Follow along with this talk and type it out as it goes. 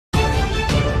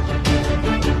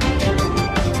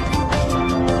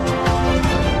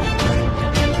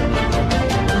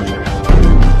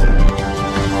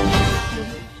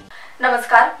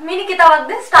नमस्कार, मी Nikita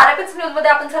Wagde. Star epics news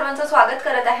मध्ये आपण सर्वांचं स्वागत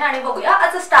करत आहे आणि बघूया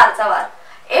आज स्टारचा वार.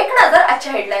 एक नजर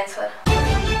आजच्या हेडलाईन्सवर.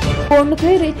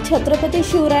 गोंडखैरीत छत्रपती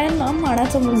शिवरायांना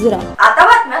मानाचा मुजरा. आता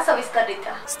बातम्या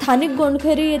सविस्तररित्या. स्थानिक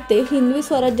गोंडखैरी येथे हिंदवी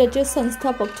स्वराज्याचे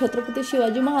संस्थापक छत्रपती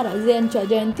शिवाजी महाराज यांच्या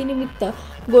जयंतीनिमित्त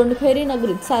गोंडखैरी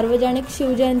नगरीत सार्वजनिक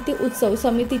शिवजयंती उत्सव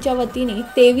समितीच्या वतीने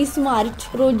 23 मार्च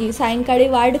रोजी सायंकाळी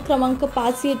वार्ड क्रमांक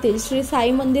 5 येथील श्री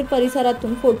साई मंदिर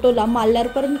परिसरातून फोटोला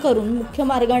माल्यार्पण करून मुख्य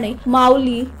मार्गाने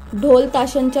माऊली ढोल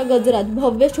ताशांच्या गजरात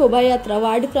भव्य शोभायात्रा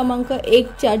वार्ड क्रमांक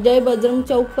 1 च्या जय बजरंग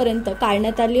चौक पर्यंत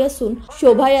काढण्यात आली असून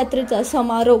शोभायात्रेचा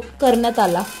समारोप करण्यात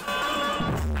आला.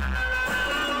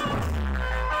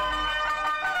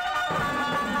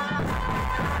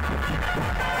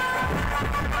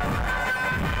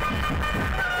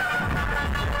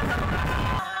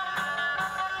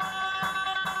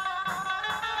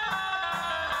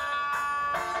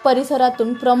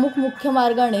 परिसरातून प्रमुख मुख्य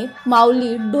मार्गाने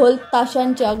माऊली ढोल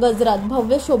ताशांच्या गजरात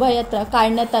भव्य शोभायात्रा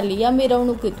काढण्यात आली. या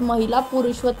मिरवणुकीत महिला,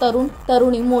 पुरुष व तरुण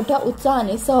तरुणी मोठ्या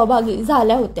उत्साहाने सहभागी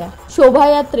झाल्या होत्या.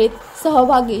 शोभायात्रेत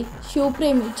सहभागी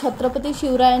शिवप्रेमी छत्रपती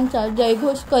शिवरायांचा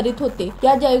जयघोष करीत होते.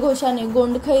 या जयघोषाने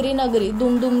गोंडखैरी नगरी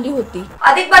दुमदुमली होती.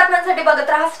 अधिक बातम्यांसाठी बघत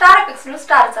रहा स्टार एपिक्स न्यूज,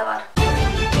 स्टारचा वार.